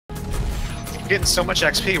getting so much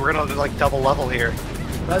XP. We're gonna like double level here.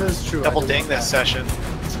 That is true. Double ding this session.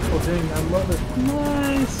 Double ding, I love it.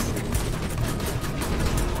 Nice.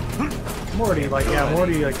 I'm already like, yeah, I'm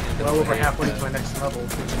already like well over halfway to my next level.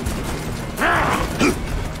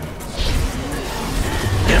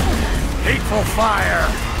 Hateful fire!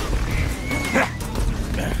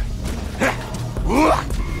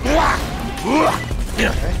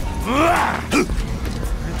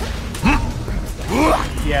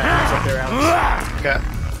 Yeah, it's up there, Alex. Okay.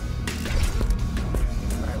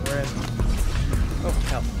 Alright, we're in Oh,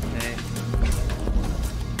 help. Hey.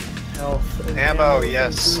 health. And Ammo, thank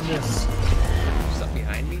yes. goodness. Stuff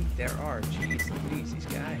behind me? There are. Jeez, please, these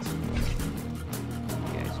guys.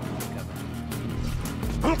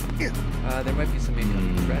 There might be some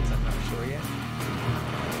incoming threats, I'm not sure yet.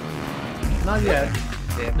 Not yet.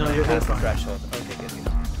 They have No, not you're passed the fine. threshold. Okay, good.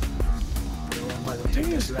 Take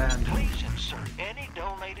this land. Please insert any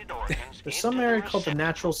donated organs. There's some area called the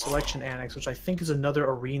Natural Selection Annex, which I think is another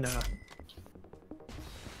arena.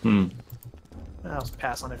 I'll just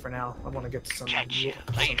pass on it for now. I want to get to some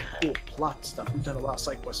cool plot stuff. We've done a lot of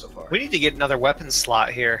side quests so far. We need to get another weapon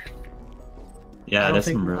slot here. Yeah, don't there's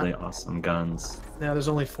think- some really awesome guns. Now there's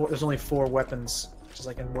only four weapons, just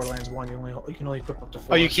like in Borderlands 1. You can only equip up to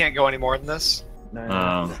 4. Oh, you can't go any more than this?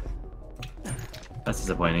 No. That's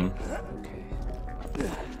disappointing.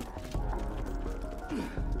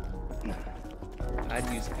 I'd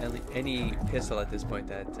use any pistol at this point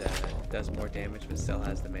that does more damage but still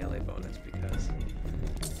has the melee bonus because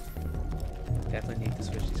definitely need to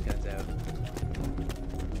switch these guns out.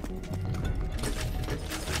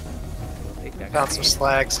 We'll take that Found some grenade.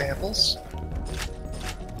 slag samples.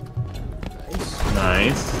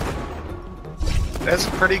 Nice. That's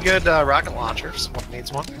a pretty good rocket launcher. If someone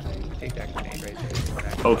needs one. Take that grenade right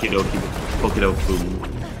there. Okie dokie. Okie dokie.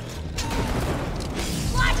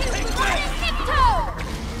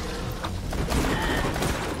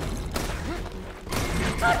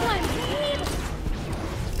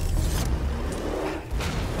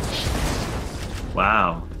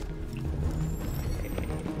 Wow.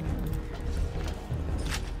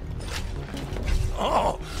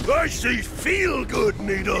 Oh, I see feel-good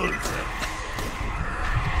needles!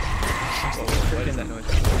 What is that noise?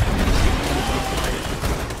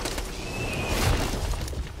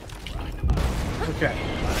 Okay.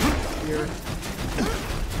 Here.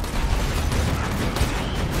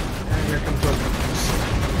 And here comes Logan.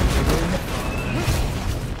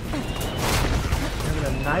 Having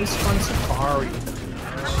a nice fun safari.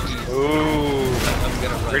 Ooh. I'm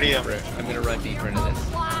gonna run Pretty deeper. I'm gonna run deeper into this,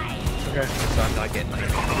 Okay. so I'm not getting like.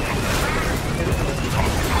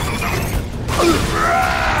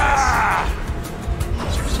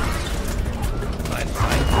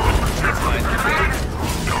 Fine.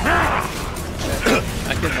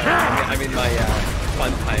 I'm in my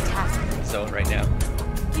fun time zone right now.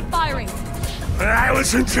 Keep firing. I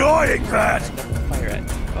was enjoying that! Fire at.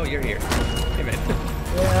 Oh, you're here. Hey man.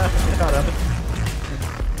 Yeah, I caught up.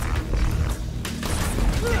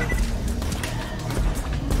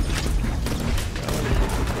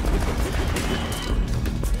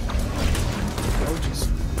 Oh, jeez.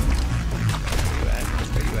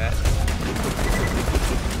 Where you at?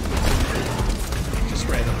 Just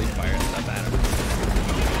randomly fire stuff at him.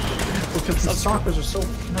 Because the stalkers are so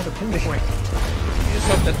not a pinpoint. You just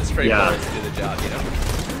hope that the straight bullets do the job, you know?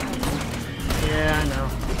 Yeah, I know.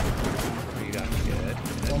 Oh, you got me good.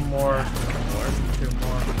 One more. Two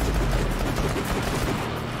more.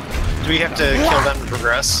 Do we have to kill them to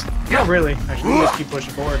progress? Not really. Actually, we just keep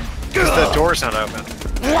pushing forward. Because the door's not open.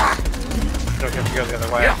 You don't have to go the other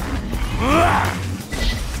way.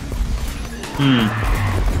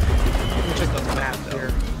 Let me check the map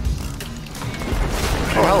here.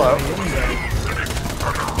 Oh, hello.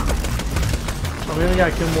 Oh, we only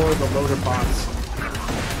gotta kill more of the loader bots.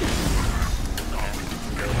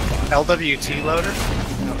 LWT loader?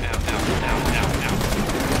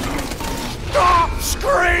 Stop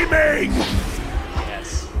screaming!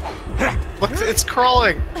 Yes. Look, it's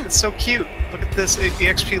crawling. It's so cute. Look at this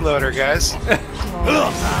EXP loader, guys.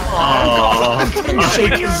 Oh.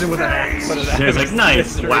 Shake his with an axe. There's like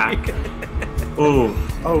nice whack. Ooh.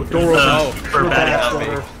 Oh, door open. For badass.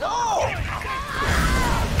 Loader.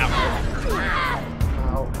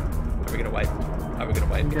 Ow. Are we gonna wipe? Are we gonna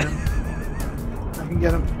wipe? Get him. I can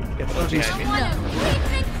get him. Get the one behind me.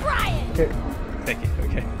 Okay. Thank you.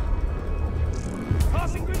 Okay.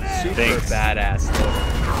 Super Thanks. badass.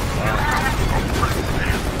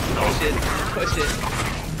 Push it. Push it.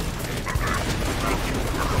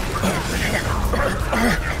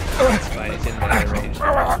 It's fine. It's in melee range. It's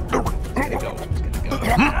gonna go. It's gonna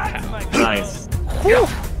go. Nice.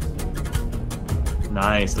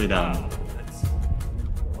 Nicely done.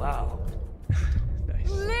 Wow. Nice.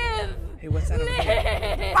 Live! Hey, what's that over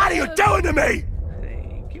here? What are you doing to me?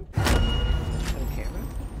 Thank you. Is that a camera?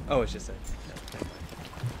 Oh, it's just a...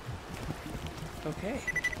 No, okay,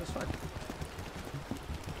 that was fun.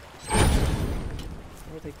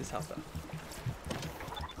 We'll take this health though.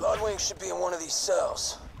 Bloodwing should be in one of these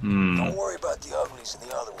cells. Hmm. Don't worry about the uglies and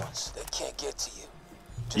the other ones. They can't get to you.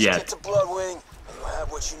 Just Yet. get to Bloodwing, and you'll have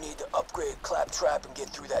what you need to upgrade Claptrap and get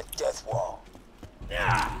through that death wall.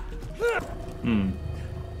 Hmm.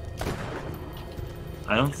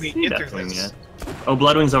 I don't We see get that through thing this. yet. Oh,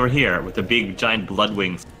 Bloodwing's over here with the big giant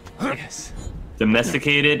bloodwings. Yes.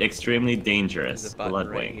 Domesticated, extremely dangerous. There's a button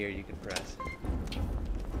Bloodwing. right here you can press.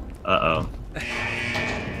 Uh-oh.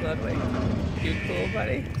 Bloodwing. You cool,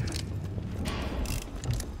 buddy?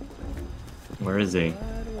 Where is he? Did you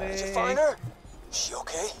Bloodwing. find her? Is she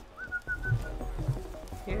okay?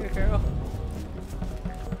 Here, girl.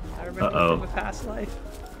 I remember Uh-oh. from a past life.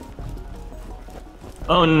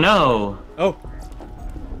 Oh no! Oh!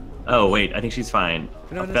 Oh wait, I think she's fine.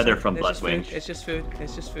 No, A no, feather it's from just Bloodwing. food. It's just food.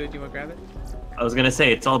 It's just food. You want to grab it? I was gonna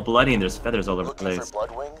say, it's all bloody and there's feathers all over the Looking place. for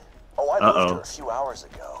Bloodwing? Oh, I Uh-oh. moved her a few hours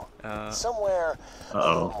ago. Somewhere a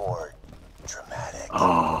Uh-oh. little more dramatic.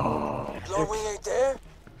 Oh. Bloodwing ain't there?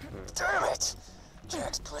 Damn it!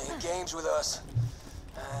 Jack's playing games with us.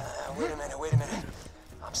 Wait a minute.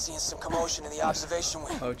 I'm seeing some commotion in the observation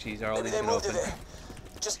wing. Oh, jeez. Are all Maybe these they gonna moved her open? there.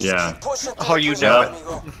 Just Yeah. keep pushing Oh, you through, know it.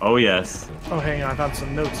 amigo. Oh yes. Oh, hang on, I found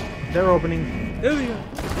some notes. They're opening. There we go.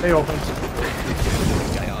 They opened.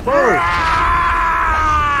 Guy on. Whoa!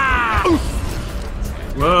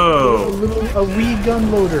 Whoa! A wee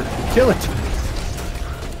gun loader. Kill it.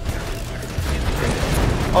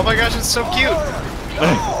 Oh my gosh, it's so cute!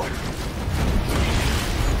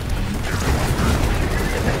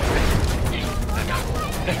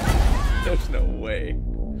 There's no way.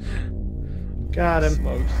 Got him.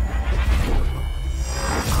 Smokes.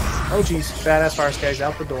 Oh jeez, badass fire skies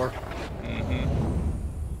out the door.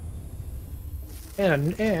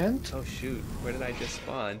 And Oh shoot, where did I just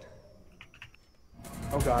spawn?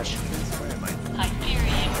 oh gosh. Where am I?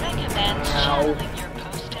 Hyperion recommends Ow. channeling your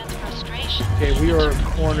post-death frustration. Okay, we are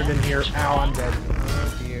cornered in here. Ow, I'm dead.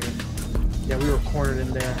 Oh dear. Yeah, we were cornered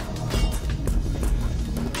in there. Oh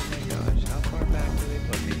my gosh, how far back do they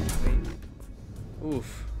put me? Wait.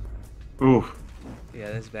 Oof. Oof.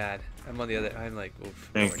 Yeah, that's bad. I'm on the other. I'm like, oof.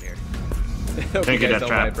 Thank- Nowhere near. Hope thank you you, guys Death don't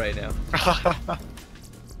Trap. mind right now.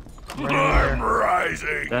 I'm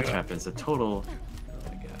rising. That trap is a total Oh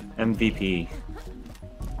my god. MVP.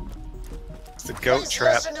 It's the goat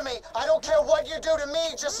trap. Listen to me. I don't care what you do to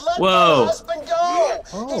me. Just let Whoa. my husband go.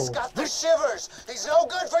 Oh. He's got the shivers. He's no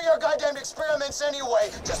good for your goddamn experiments anyway.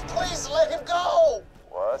 Just please let him go.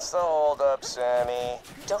 What's the holdup, Sammy?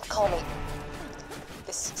 Don't call me.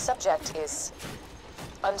 This subject is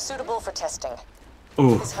unsuitable for testing.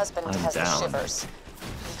 Ooh, His husband I'm has the down. shivers.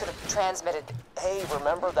 He could have transmitted. Hey,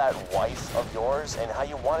 remember that wife of yours and how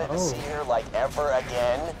you wanted to see her like ever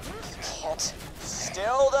again? You can't.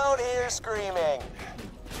 Still don't hear screaming.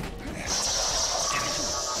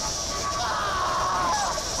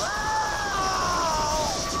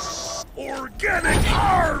 Organic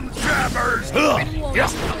arm jabbers.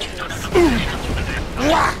 Yes.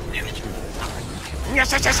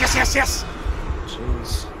 Yes.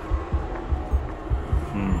 Jeez.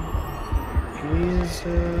 He's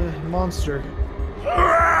a monster.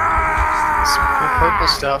 Some purple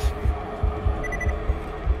stuff.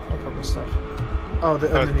 What purple stuff? Oh, the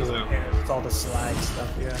Oh, underneath blue. the hairs. It's all the slag stuff,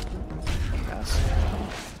 yeah. Pass.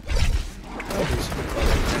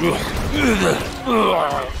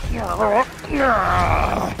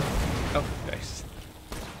 Oh, nice.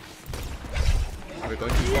 Are we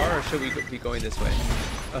going too far, or should we be going this way?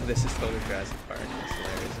 Oh, this is totally Jurassic Park. That's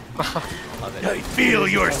hilarious. Love it. I feel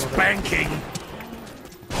your spanking.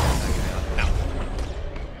 Ow.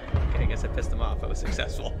 Okay, I guess I pissed him off. I was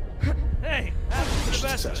successful. Hey, that's the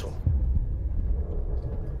best. Successful.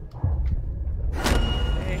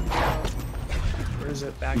 Hey, Where is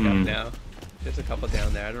it? back up now. There's a couple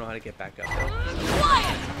down there. I don't know how to get back up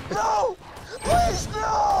though. No! Please,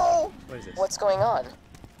 no! What is this? What's going on?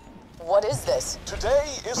 What is this? Today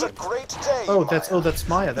is a great day. Oh, that's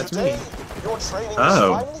Maya. That's me. Today, your training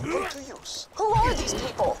Oh. is finally put to use. Who are these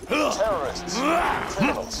people? Terrorists,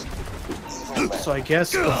 criminals, evil men. So I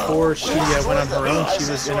guess before she went on her own, she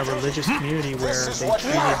was in a religious community where This is they what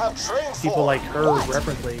you have treated trained for. people like her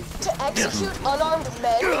reverently. To execute unarmed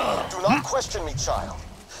men? Do not question me, child.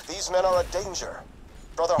 These men are a danger.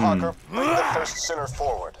 Brother Harker, bring the first sinner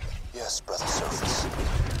forward. Yes, Brother Surface.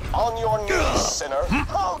 On your knees, sinner.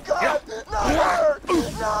 Oh, God! Not her!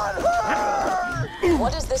 Not her!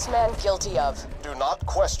 What is this man guilty of? Do not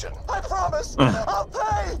question. I promise. I'll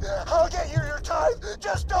pay. I'll get you your tithe.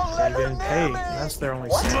 Just don't let They him didn't near pay. me. That's their only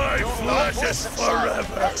What? sin. My Do not flesh is waste time.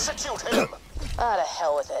 forever. Execute him. Ah, to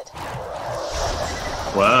hell with it.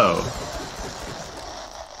 Whoa.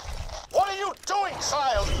 What are you doing,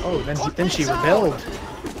 child? Oh, then she down. rebelled.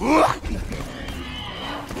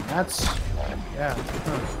 That's yeah.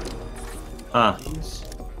 Huh. Jeez.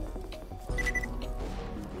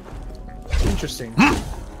 Interesting.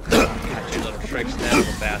 Actually, little tricks now,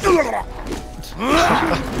 little bastard.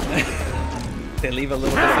 They leave a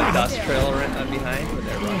little bit of a dust trail behind when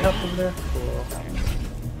they're running. Help them there. Cool.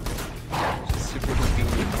 Which is super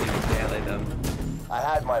convenient to rally them. I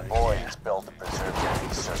had my boys build the preserve to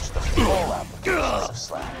research the full applications of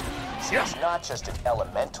slag. See, it's not just an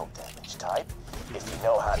elemental damage type. If you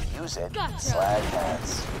know how to use it, slag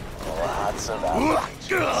has lots of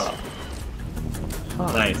applications.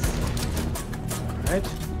 Nice. Right.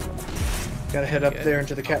 Gotta head up there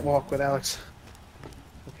into the catwalk with Alex.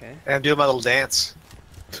 Okay. And I'm doing my little dance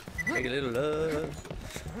Make a little love.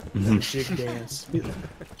 Jig dance.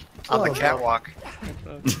 on the catwalk.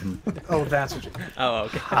 Oh, that's what you. Oh,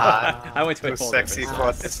 okay. Ah, I went to a the full sexy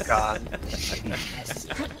reference. foot is gone.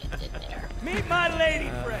 Meet my lady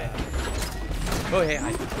friend. Oh, hey,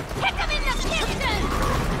 hi. Kick him in the piston!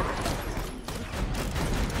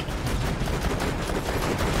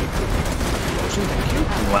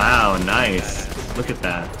 Wow, nice. Look at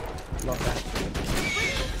that. Love that.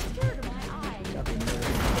 Got the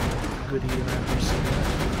goodie around here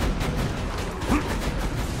somewhere.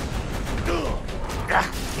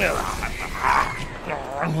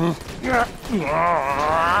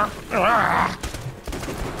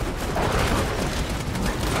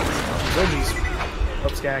 Goodies.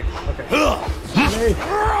 Oops, gag. Okay. Hey.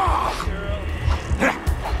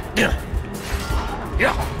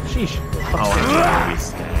 Sheesh. Oh, I love these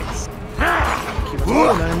snags. Keep it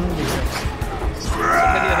going, man. These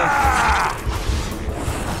things.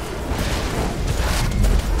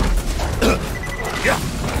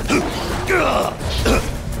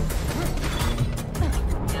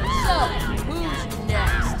 So, who's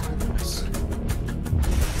next?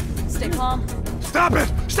 Stay calm. Stop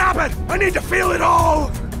it! Stop it! I need to feel it all!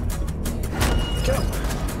 Go.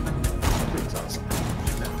 It's awesome.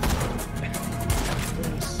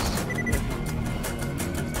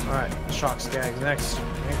 Alright, shock skags next.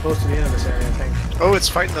 Ain't close to the end of this area, I think. Oh, it's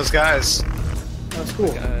fighting those guys. That's cool.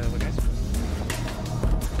 What guys?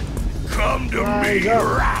 Come to Rise me,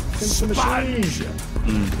 up. rat Into the machine. sponge!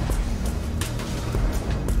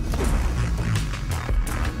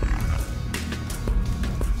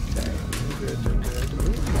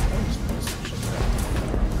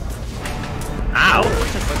 Ow!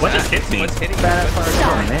 What just hit me? What's hitting you? Bad What's-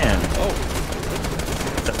 fire. Oh man.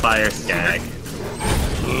 Oh, It's a fire skag.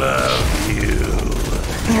 Love you.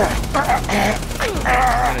 I'm gonna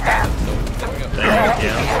die. So, there we go. Thank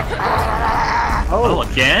you. Oh,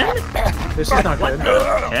 again? This is not good.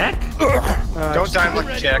 Heck? Don't die like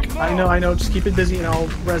a chick. I know, just keep it busy and I'll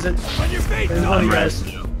res it. On your feet! There's one of you guys.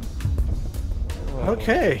 Unres.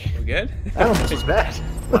 Okay. We good? That almost was bad.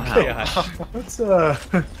 Wow. Yeah. Let's go Out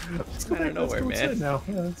of back. nowhere, Let's go man. inside now.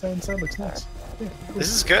 Yeah, that sounds looks nice. Yeah, This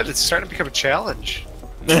is good. It's starting to become a challenge.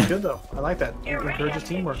 it's good though. I like that. It encourages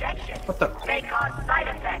teamwork. What the? May cause side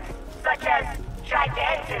effects such as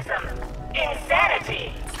gigantism,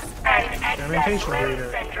 insanity, and excess Fermentation limb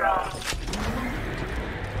breeder. syndrome.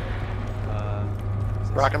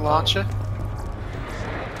 Rocket launcher.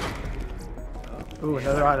 Ooh,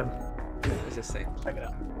 another item. What does this say? Check it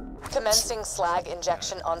out. Commencing slag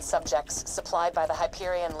injection on subjects supplied by the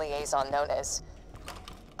Hyperion liaison known as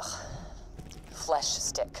Flesh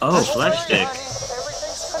Stick. Oh, flesh stick.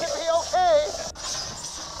 Everything's gonna be okay.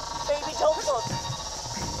 Baby, don't look.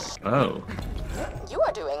 Oh. You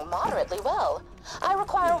are doing moderately well. I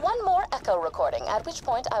require one more echo recording, at which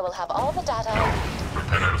point I will have all the data.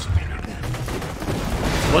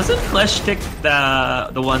 Wasn't Flesh Stick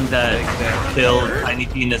the one that killed Tiny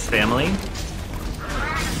Tina's family?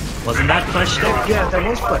 Wasn't that Flesh Stick? Yeah, that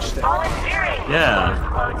was flesh stick. Volunteering. Yeah.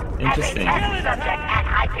 As a Interesting. test subject at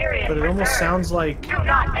Hyperion But it almost Reserve. sounds like. Do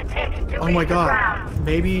not attempt to Oh leave my the god. ground.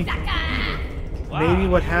 Maybe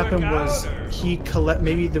what happened was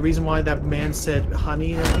maybe the reason why that man said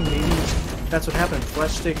honey and everything, maybe that's what happened.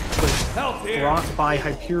 Flesh Stick was brought by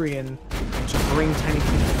Hyperion to bring Tiny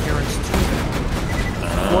Tina's parents to them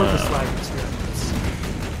for the slag experiments.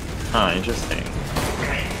 Huh, interesting.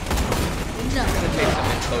 I'm gonna take some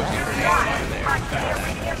implosion grenades out of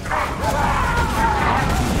there.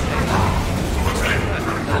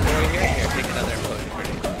 Another here, take another implosion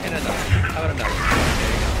grenade. And another. How about another?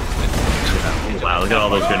 There you go. Wow, Look at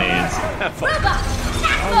all those grenades.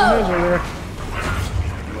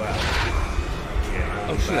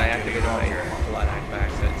 Oh shoot, I activated my blood act by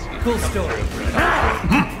accident. Cool story.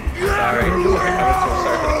 Sorry. I'm so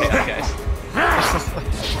sorry for the chaos, guys.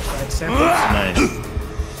 Nice.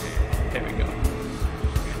 There we go.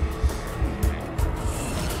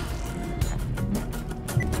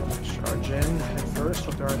 Charge in head first.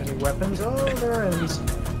 Hope there aren't any weapons. Oh, there are enemies.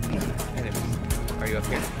 Enemies. Are you up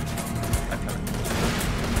here? I'm coming.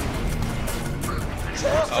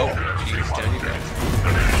 Oh, jeez, down you go.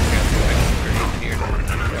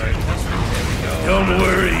 Don't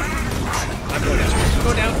worry. I'm going down.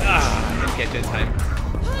 Go down. Ah, I didn't get you in time.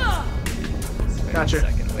 Gotcha.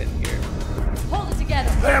 Second win here. Hold it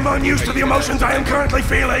together. I am unused to the emotions I am currently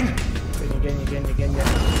feeling. Again. Empty here.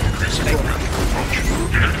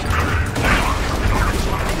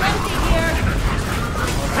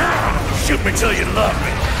 Shoot me till you love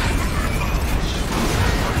me.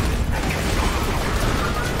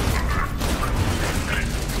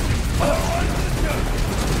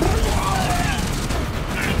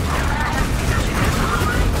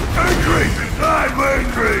 Angry! I'm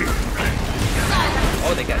angry!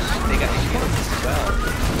 Oh, they got shields as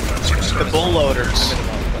well. The bull loaders.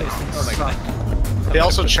 Oh my god. They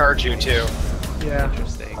also charge you too. Yeah.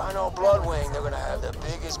 Interesting. I know Bloodwing, they're gonna have the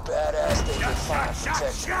biggest badass they can find for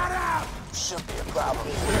protection. Shut up! Should be a problem.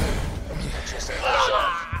 Just a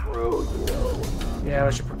Yeah, I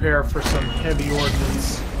should prepare for some heavy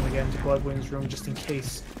ordnance when we get into Bloodwing's room, just in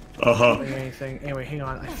case. Anything. Anyway, hang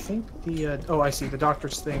on. I think the oh, I see. The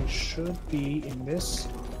doctor's thing should be in this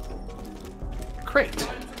crate.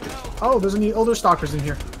 Oh, there's stalkers in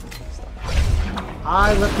here.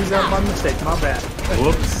 I left these out by mistake. My bad.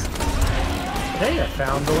 Whoops. Hey, I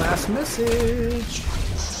found the last message.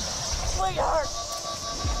 Sweetheart!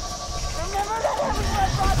 Remember that heavy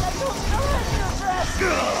red rod that told you to hide your address?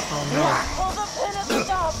 Oh no. Pull the pin at the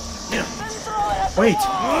top, then throw it at the Wait.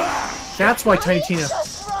 wall. That's why Tiny Tina.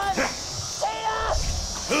 Just run!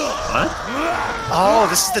 What? Oh,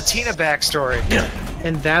 this is the Tina backstory.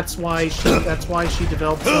 And that's why she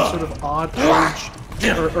developed some sort of odd urge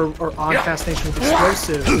or odd fascination with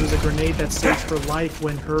explosives. It was a grenade that saved her life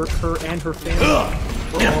when her and her family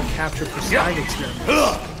were all captured for side experiments.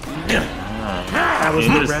 That was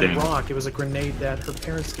the Red Rock. It was a grenade that her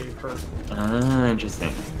parents gave her. Ah,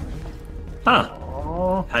 interesting. Huh.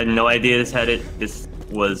 Oh. Had no idea this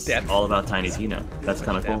was all about Tiny Tina. That's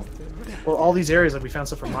kind of cool. Well, all these areas, like we found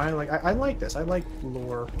stuff from Maya. Like I like this. I like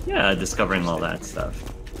lore. Yeah, discovering all that stuff.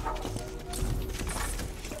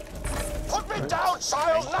 Put me down,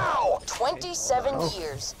 child, now! 27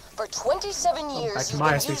 years. For 27 years, you've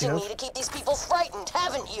been using me to keep these people frightened,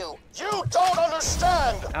 haven't you? You don't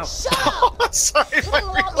understand! Shut up! Sorry, You didn't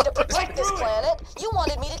want me to protect this planet. You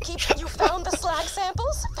wanted me to keep... You found the slag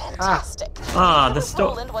samples? Fantastic. The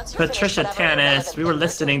story. Patricia Tanis, we were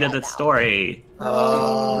listening to the story.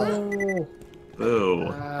 Oh. Boo.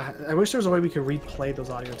 I wish there was a way we could replay those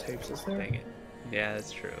audio tapes. Is there? Dang it. Yeah,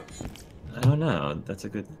 that's true. I don't know. That's a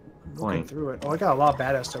good point. Looking through it. Oh, I got a lot of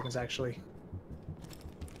badass tokens actually.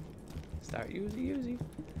 Start Uzi.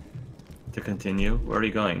 To continue, where are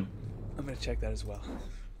you going? I'm gonna check that as well.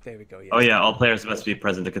 There we go. Yeah. Oh yeah, all players must be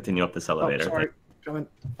present to continue up this elevator. Oh, sorry. Coming.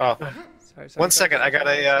 Oh. Sorry, One second, I got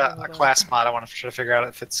a class mod. I want to try to figure out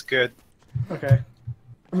if it's good. Okay.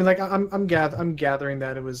 I mean, like I'm gathering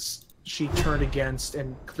that it was she turned against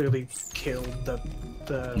and clearly killed the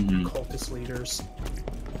cultist leaders.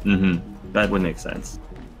 That would make sense.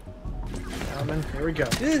 Gentlemen, here we go.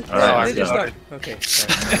 Alright, okay.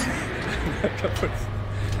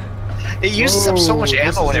 It uses up so much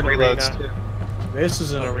ammo when it reloads. Too. This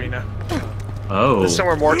is an arena. Oh. This is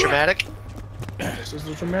somewhere more dramatic. This is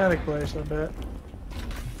a dramatic place, I bet.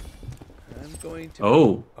 I'm going to.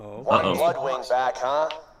 Oh. One Bloodwing back, huh?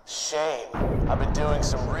 Shame. I've been doing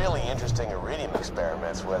some really interesting iridium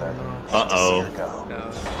experiments with her. Hate to see her go.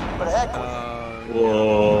 No. But heck with it.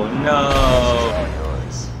 Whoa, no.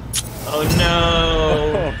 Oh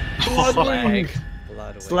no. Bloodwing.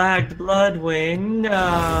 Slagged Bloodwing.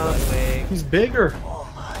 No. He's bigger. Oh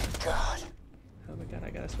my god. Oh my god, I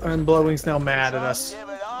gotta switch. And Bloodwing's now mad at us. Give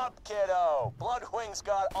it up, kiddo. Bloodwing's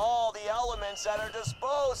got all the elements at her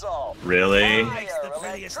disposal. Really? Fire,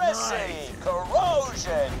 electricity,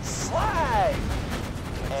 corrosion, slag,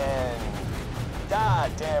 and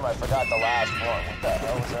god damn, I forgot the last one. What the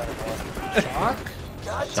hell was that again? Shock?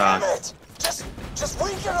 God damn it! Just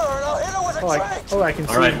weaken her and I'll hit her with a crank! I can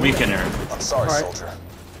see. Alright, weaken her. I'm sorry, soldier,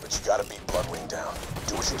 but you gotta beat Bloodwing down.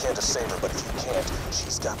 Do what you can to save her, but if you can't,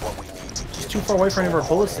 she's got what we need to get. Too far away for any of our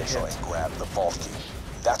bullets to hit. And grab the vault key.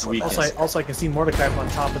 That's what Also, I can see Mordecai up on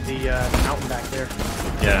top of the mountain back there.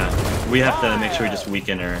 Yeah, we have to make sure we just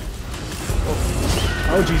weaken her.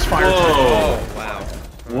 Oh, geez, fire! Whoa! Oh, wow.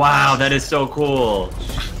 Wow, that is so cool.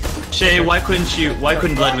 Shay, why couldn't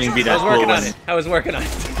Bloodwing be that cool? I was working on it.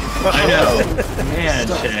 I know. Man,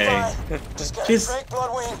 Shay.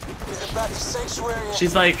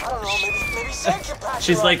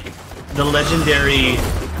 She's like the legendary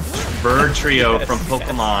bird trio from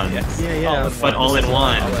Pokemon. Yeah. But all in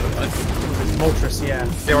one. Moltres, yeah.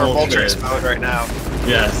 They were Moltres mode right now.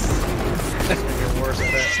 Yes. Worse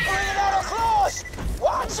at that.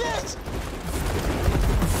 Watch it!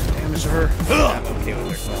 Damage to her. I'm okay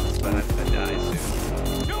with her claws, but I'm gonna die soon.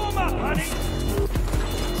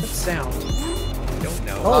 What's that sound? I don't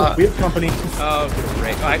know. Oh, we have company. Oh,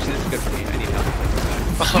 great. Oh, actually, this is good for me. I need help.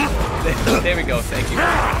 There we go. Thank you. Die.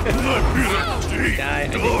 I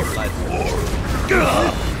need your blood.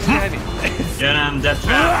 Get him, Death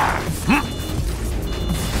Trap.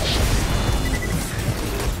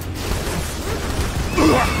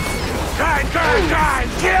 Grind!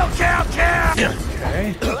 Kill!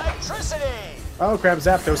 Okay. Electricity! Oh crap,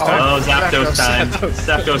 Zapdos time. Oh, Zapdos time.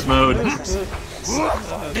 Zapdos mode.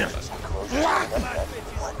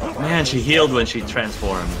 Man, she healed when she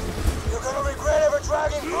transformed. You're gonna regret ever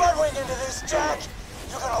dragging Bloodwing into this, Jack!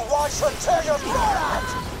 You're gonna watch her tear your blood out!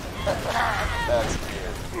 That's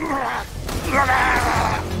good.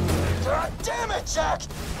 God damn it, Jack!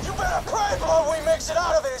 You better pray Bloodwing makes it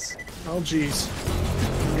out of this! Oh jeez.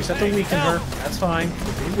 You just have to weaken her. That's fine. We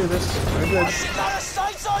can do this. Very good. She got her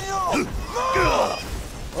sights on you! Oh!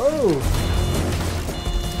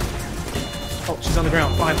 Oh, she's on the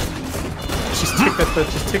ground. Fine. Just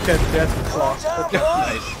take that death claw. Take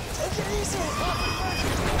it easy!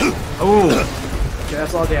 Oh! Okay,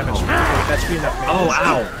 that's a lot of damage. Okay, that should be enough, man. Oh,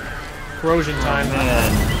 ow! Corrosion time.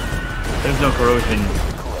 Man. There's no corrosion.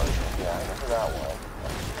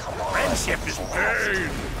 Friendship is pain!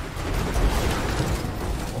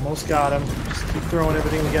 Almost got him. Just keep throwing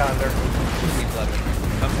everything we got in there.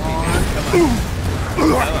 Come on.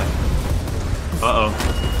 Uh-oh.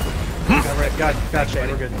 Alright, got Shay.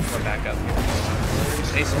 We're good. We're back up.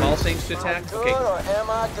 Any small things to attack? Good Okay. or am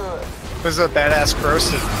I good? This is a badass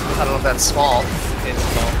corrosive. I don't know if that's small. It's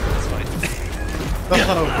small. It's fine. Oh,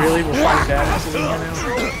 really? We're fighting badasses in here now?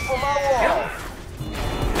 For my wall!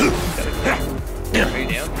 Are you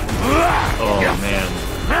down? Oh, man.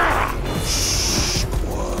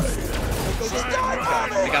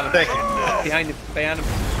 I got him. Thank you. Behind him.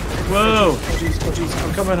 Whoa! Oh jeez.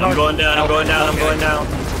 I'm coming. I'm going down.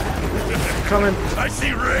 Coming. I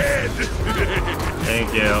see red!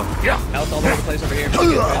 Thank you. Health all over the place over here.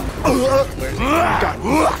 Where's he?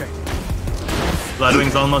 Okay.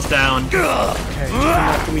 Bloodwing's almost down. Okay, just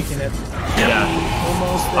enough to weaken it. Yeah.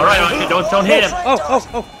 Almost there. Alright, don't hit him.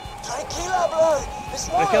 Oh! Tranquila, blood! This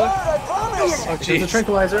won't kill him? hurt, I promise! Oh, There's a jeez.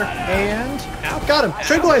 tranquilizer, and Ow. got him.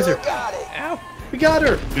 Tranquilizer. Got it! Ow. We got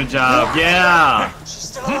her. Good job. Yeah. She's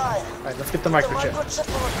still alive! All right, let's get the microchip. Microchip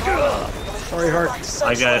will recover. Sorry, Hark.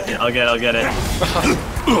 I got it. I'll get it.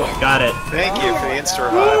 Got it. Thank you for the insta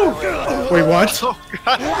revive. Wait, what? Oh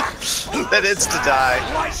god. That insta die.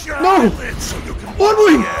 No!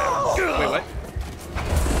 Bloodwing! Wait, what?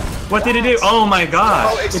 What did it do? Oh my Oh,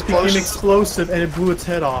 gosh. It became explosion. explosive and it blew its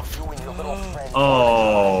head off. You and your little friend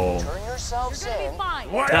Oh. turn yourselves in.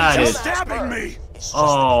 Why That are you is- stabbing me?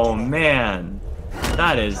 Oh man.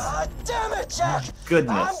 That is God damn it, Jack!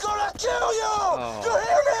 goodness. I'm gonna kill you! You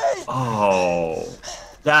hear me? Oh.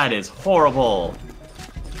 That is horrible.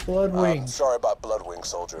 Bloodwing. Sorry about Bloodwing,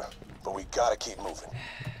 soldier, but we gotta keep moving.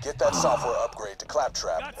 Get that software upgrade to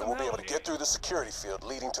Claptrap, and we'll be able to get through the security field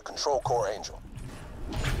leading to Control Core Angel.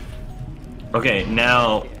 Okay,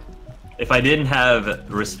 now if I didn't have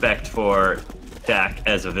respect for Jack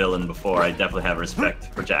as a villain before, I definitely have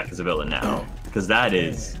respect for Jack as a villain now. Because that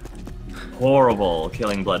is horrible,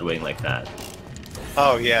 killing Bloodwing like that.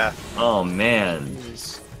 Oh yeah. Oh man.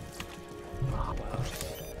 Jeez.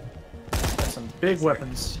 Got some big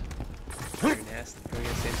weapons. Nasty. Can we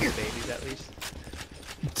get some babies at least?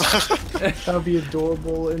 That would be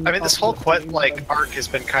adorable. And I mean, this whole arc has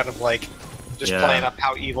been kind of like just Yeah. playing up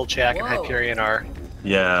how evil Jack and Hyperion are.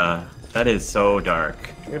 Yeah, that is so dark.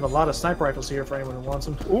 We have a lot of sniper rifles here for anyone who wants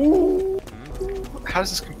them. Ooh. How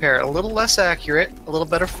does this compare? A little less accurate, a little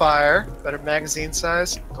better fire, better magazine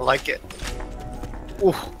size. I like it.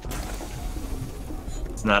 Ooh.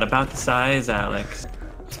 It's not about the size, Alex.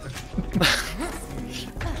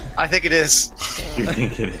 I think it is. You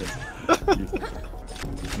think it is?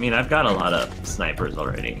 I mean, I've got a lot of snipers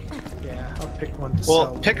already. Yeah, I'll pick one to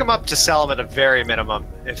Well, sell. pick them up to sell them at a very minimum.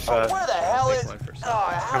 If Where the hell Take is... one for Oh,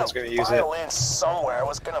 I had one's gonna use it. violin somewhere. I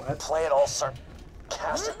was gonna play it all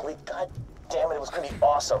sarcastically. God damn it, it was gonna be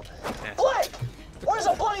awesome. Blake! Where's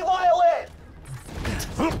a bloody violin?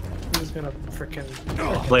 He's gonna frickin'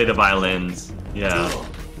 Play the violins. Yeah.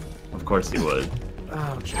 Of course he would.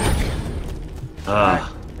 Oh, Jack.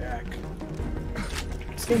 Jack.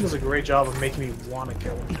 This game does a great job of making me want to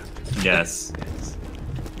kill him. Yes.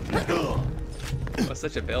 Well,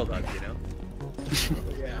 such a build-up, you know?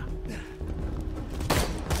 Yeah.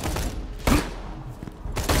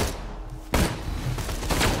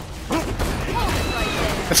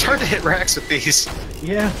 It's hard to hit racks with these.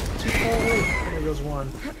 Yeah. Too far away. There goes one.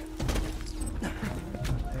 And,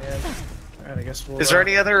 alright, I guess we'll... Is there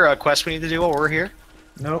any other quests we need to do while we're here?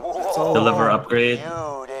 Nope. It's all Deliver upgrade.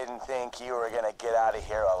 You didn't think you were gonna get out of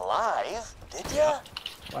here alive, did ya?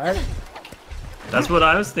 What? That's what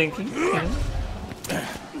I was thinking.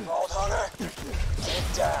 Vault Hunter, get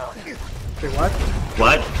down. Wait, what?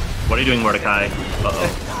 What? What are you doing, Mordecai? Uh-oh.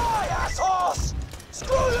 Die, assholes!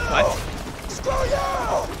 Screw you! What? Screw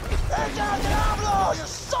you! And Diablo, you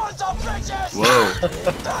sons of bitches! Whoa.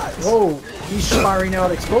 Whoa! He's firing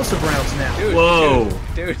out explosive rounds now. Dude, Whoa.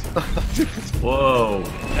 Dude. Whoa.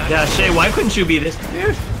 Yeah, Shay, why couldn't you be this?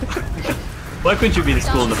 Why couldn't you be this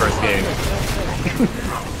cool in the first game?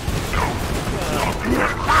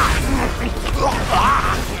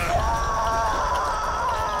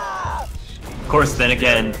 Of course, then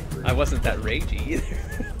again. I wasn't that ragey either.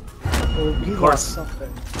 Well, he lost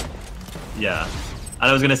something. Yeah. And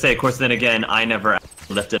I was gonna say, of course, then again, I never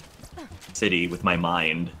left a city with my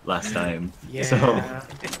mind last time. Yeah. So.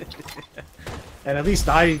 And at least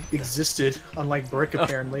I existed, unlike Brick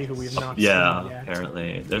apparently, who we've not Yeah, seen yet.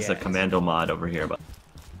 apparently. There's a commando mod over here, but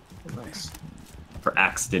Nice. for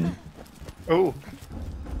Axton. Oh.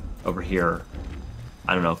 Over here.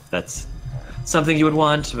 I don't know if that's something you would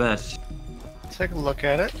want, but Take a look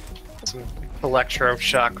at it. Some electro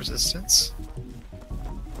shock resistance.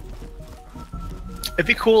 It'd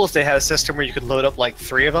be cool if they had a system where you could load up like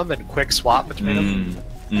 3 of them and quick swap between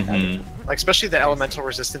them. Like especially the elemental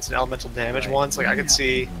resistance and elemental damage ones. Like I could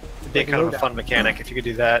see it being kind of a fun mechanic if you could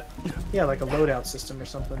do that. Yeah, like a loadout system or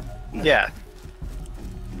something. Yeah.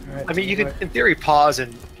 Alright, I mean, you could in theory pause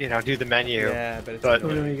and do the menu. Yeah, but it's Let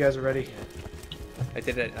me know when you guys are ready. I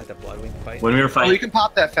did it at the Bloodwing fight. when we were Oh, fighting, you can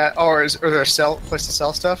pop that fat. Oh, or is there a place to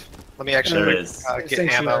sell stuff? Let me actually There is. get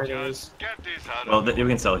ammo. well, we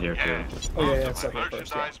can sell here too. Oh yeah, it's like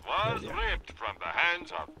first. Yeah. was ripped from the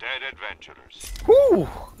hands of dead adventurers. Whew!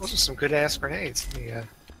 Those are some good ass grenades. Yeah.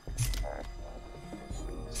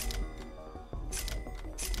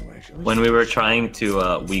 When we were trying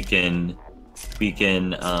to weaken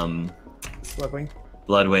Bloodwing.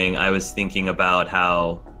 Bloodwing, I was thinking about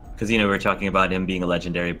how, because we were talking about him being a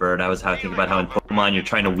legendary bird. I was thinking about how in Pokemon you're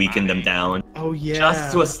trying to weaken them down. Oh yeah.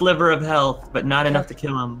 Just to a sliver of health, but not enough to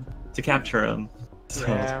kill him, to capture him. So,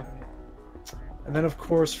 Yeah. And then of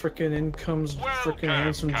course frickin' in comes frickin'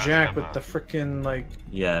 handsome Jack with the frickin' like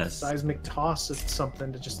yes. seismic toss at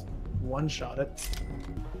something to just one-shot it.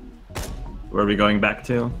 Where are we going back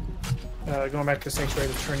to? Going back to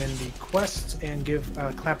Sanctuary to turn in the quest and give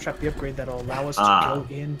Claptrap the upgrade that'll allow us to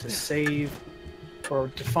go in to save or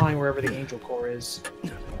define wherever the Angel Core is.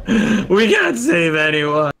 We can't save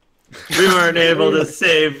anyone. We weren't able to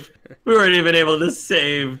save. We weren't even able to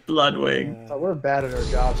save Bloodwing. We're bad at our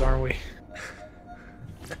jobs, aren't we?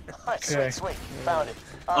 Alright, sweet, sweet. Found it.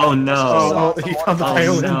 Oh no. Oh, he found the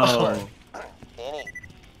violin. No.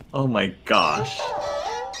 Oh my gosh.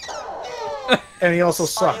 And he also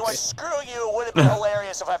Oh, you know what? sucks. Screw you. It would have been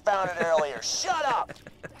hilarious if I found it earlier. Shut up.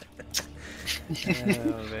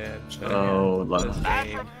 Oh man. Oh, love.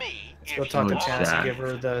 Game. Let's go talk to Chaz Jack. and give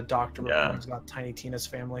her the doctor Yeah. reports about Tiny Tina's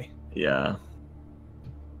family. Yeah.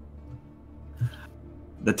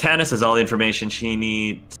 The Tannis has all the information she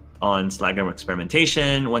needs on Slagnum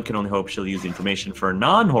experimentation. One can only hope she'll use the information for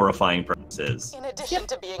non-horrifying purposes. In addition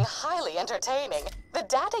to being highly entertaining, the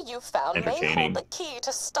data you found may hold Entertaining. the key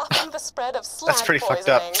to stopping the spread of slag That's pretty fucked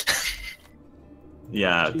poisoning. up.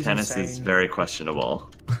 Yeah, She's Tannis is insane. very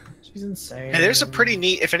questionable. She's insane. And there's a pretty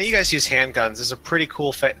neat. If any of you guys use handguns, there's a pretty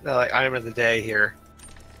cool item of the day here.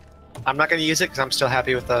 I'm not going to use it because I'm still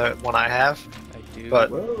happy with the one I have. I do. But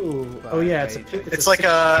Whoa. Oh yeah, it's it's like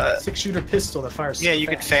a six-shooter pistol that fires. yeah. You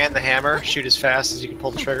can fast. fan the hammer, shoot as fast as you can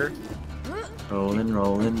pull the trigger. Rolling,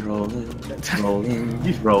 rolling, rolling,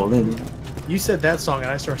 rolling, rolling. You said that song and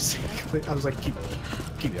I started singing. I was like, keep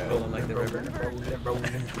Rolling like the river.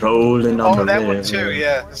 Rolling on Oh, the that river. one too.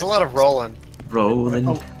 Yeah, there's a lot of rolling. Rolling,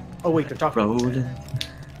 Oh wait, they're talking. rolling,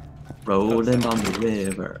 rolling on the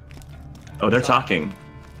river. Oh, they're talking.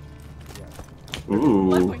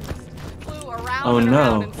 Ooh. Flew around bouncing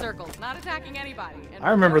around in circles, not attacking anybody. And I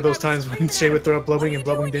remember those times when Shay would throw up Bloodwing and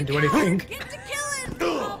Bloodwing didn't do anything. Get to killing!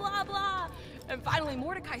 Blah, blah, blah. And finally,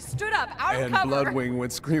 Mordecai stood up out of and cover. Bloodwing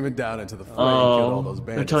went screaming down into the flame and killed all those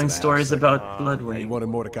bandits. They're telling stories about He Bloodwing. wanted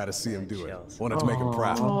Mordecai to see him do it. Wanted to make him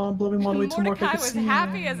proud. Oh, Bloodwing wanted to Mordecai was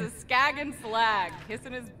happy as a skagging flag,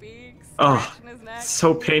 kissing his beak, Oh, scratching his neck.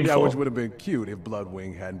 so painful. Yeah, which would have been cute if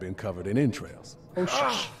Bloodwing hadn't been covered in entrails. Oh,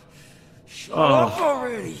 shh.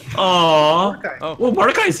 Oh. Oh. Well,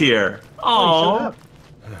 Mordecai's here. Oh.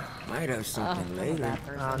 Might have something later.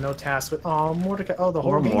 No task with. Oh, Mordecai. Oh, the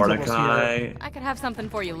whole Or game's almost Mordecai. here. I could have something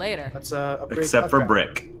for you later. That's upgrade. Except for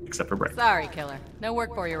Brick. Except for Brick. Sorry, killer. No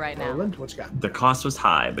work for you right now. Roland, what you got? The cost was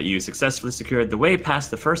high, but you successfully secured the way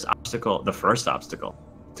past the first obstacle.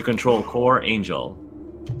 To control Core Angel.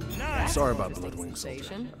 Sorry about Bloodwing,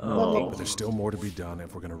 soldier. Oh. But there's still more to be done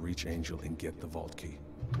if we're gonna reach Angel and get the vault key.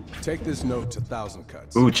 Take this note to Thousand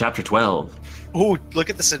Cuts. Ooh, chapter 12. Ooh, look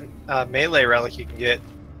at this melee relic you can get.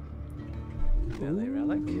 Melee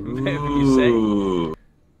relic? Whatever you say. Ooh.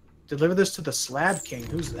 Deliver this to the Slab King.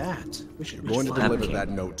 Who's that? We should You're going to Slab deliver King. that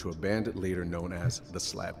note to a bandit leader known as the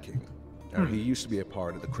Slab King. Now, he used to be a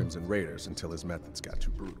part of the Crimson Raiders until his methods got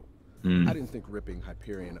too brutal. I didn't think ripping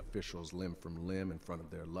Hyperion officials limb from limb in front of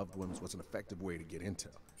their loved ones was an effective way to get intel.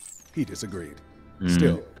 He disagreed.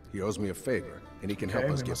 Still, he owes me a favor, and he can help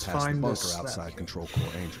us we get must past the find bunker this Slab outside King. Control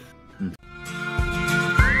Core Angel.